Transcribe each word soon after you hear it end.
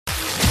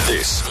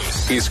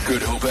This is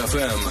Good Hope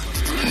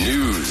FM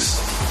News.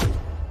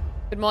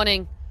 Good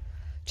morning.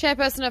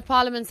 Chairperson of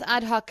Parliament's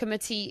ad hoc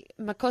committee,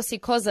 Makhosi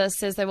Khoza,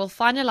 says they will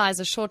finalise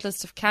a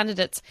shortlist of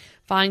candidates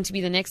vying to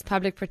be the next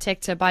public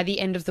protector by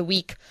the end of the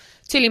week.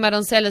 Thuli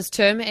Madonsela's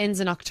term ends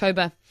in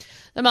October.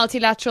 The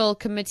multilateral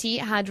committee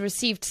had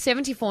received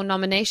 74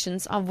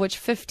 nominations, of which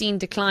 15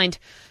 declined.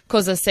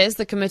 Khoza says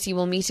the committee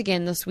will meet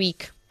again this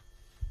week.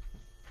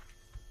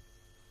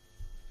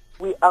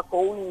 We are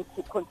going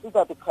to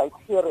consider the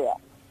criteria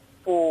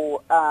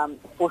for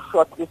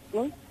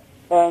shortlisting,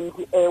 and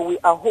we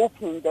are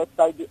hoping that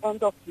by the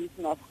end of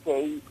business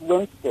day,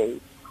 Wednesday,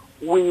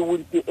 we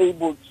will be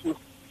able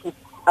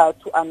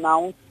to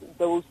announce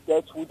those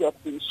that would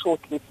have been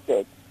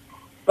shortlisted.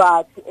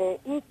 But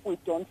if we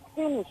don't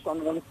finish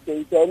on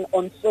Wednesday, then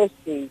on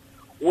Thursday,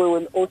 we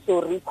will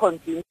also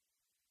reconvene.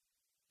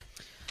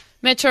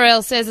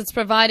 Metrorail says it's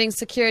providing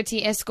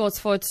security escorts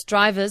for its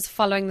drivers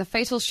following the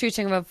fatal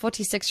shooting of a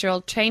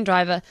 46-year-old train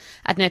driver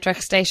at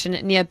Network Station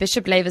near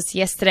Bishop Lavis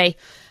yesterday.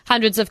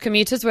 Hundreds of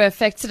commuters were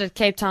affected at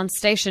Cape Town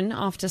Station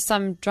after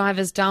some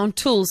drivers downed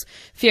tools,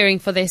 fearing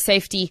for their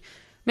safety.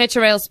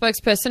 Metrorail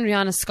spokesperson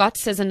Rihanna Scott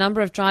says a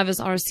number of drivers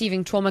are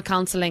receiving trauma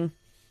counselling.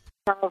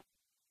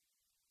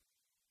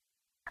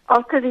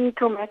 After the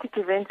traumatic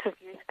events of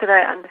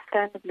yesterday,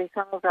 understandably,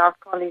 some of our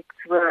colleagues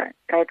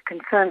had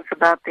concerns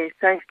about their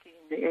safety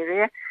in the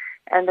area,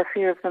 and a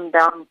few of them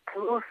down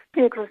tools.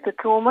 It was the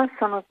trauma.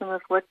 Some of them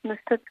have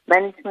witnessed it.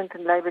 Management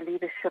and Labour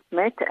leadership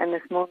met, and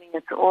this morning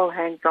it's all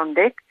hands on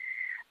deck,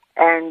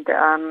 and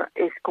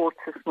escorts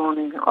this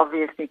morning,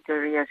 obviously, to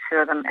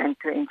reassure them and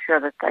to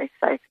ensure that they're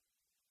safe.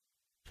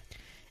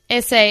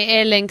 SA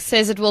Airlink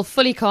says it will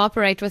fully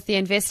cooperate with the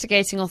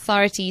investigating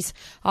authorities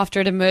after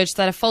it emerged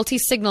that a faulty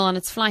signal on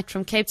its flight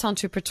from Cape Town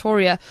to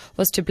Pretoria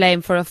was to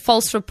blame for a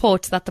false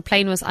report that the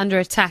plane was under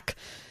attack.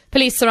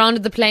 Police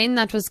surrounded the plane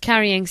that was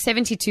carrying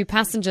 72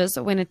 passengers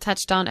when it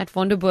touched down at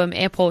Wonderboom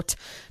Airport.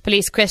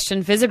 Police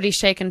questioned visibly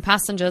shaken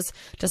passengers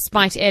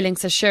despite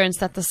Airlink's assurance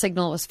that the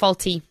signal was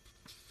faulty.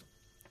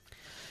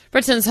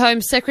 Britain's Home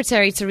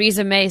Secretary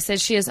Theresa May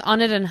says she is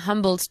honoured and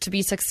humbled to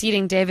be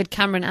succeeding David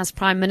Cameron as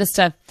Prime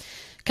Minister.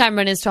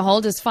 Cameron is to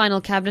hold his final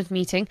cabinet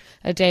meeting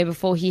a day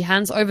before he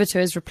hands over to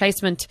his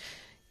replacement.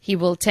 He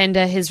will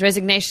tender his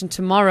resignation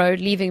tomorrow,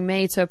 leaving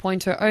May to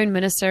appoint her own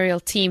ministerial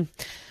team.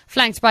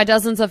 Flanked by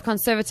dozens of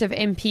Conservative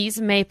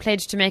MPs, May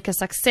pledged to make a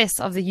success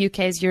of the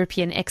UK's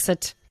European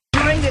exit.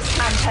 During this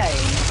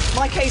campaign,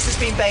 my case has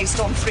been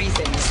based on three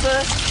things.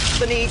 First,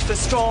 the need for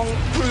strong,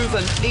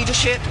 proven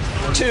leadership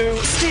to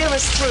steer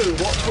us through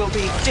what will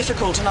be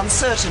difficult and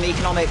uncertain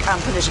economic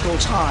and political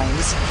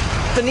times.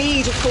 The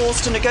need, of course,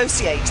 to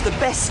negotiate the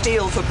best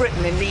deal for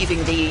Britain in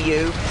leaving the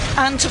EU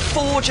and to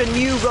forge a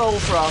new role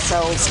for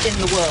ourselves in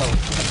the world.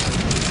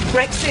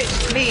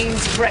 Brexit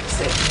means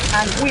Brexit,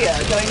 and we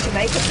are going to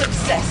make a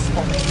success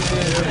of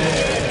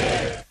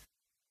it.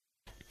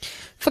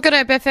 For Good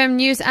Hope FM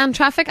News and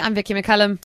Traffic, I'm Vicky McCullum.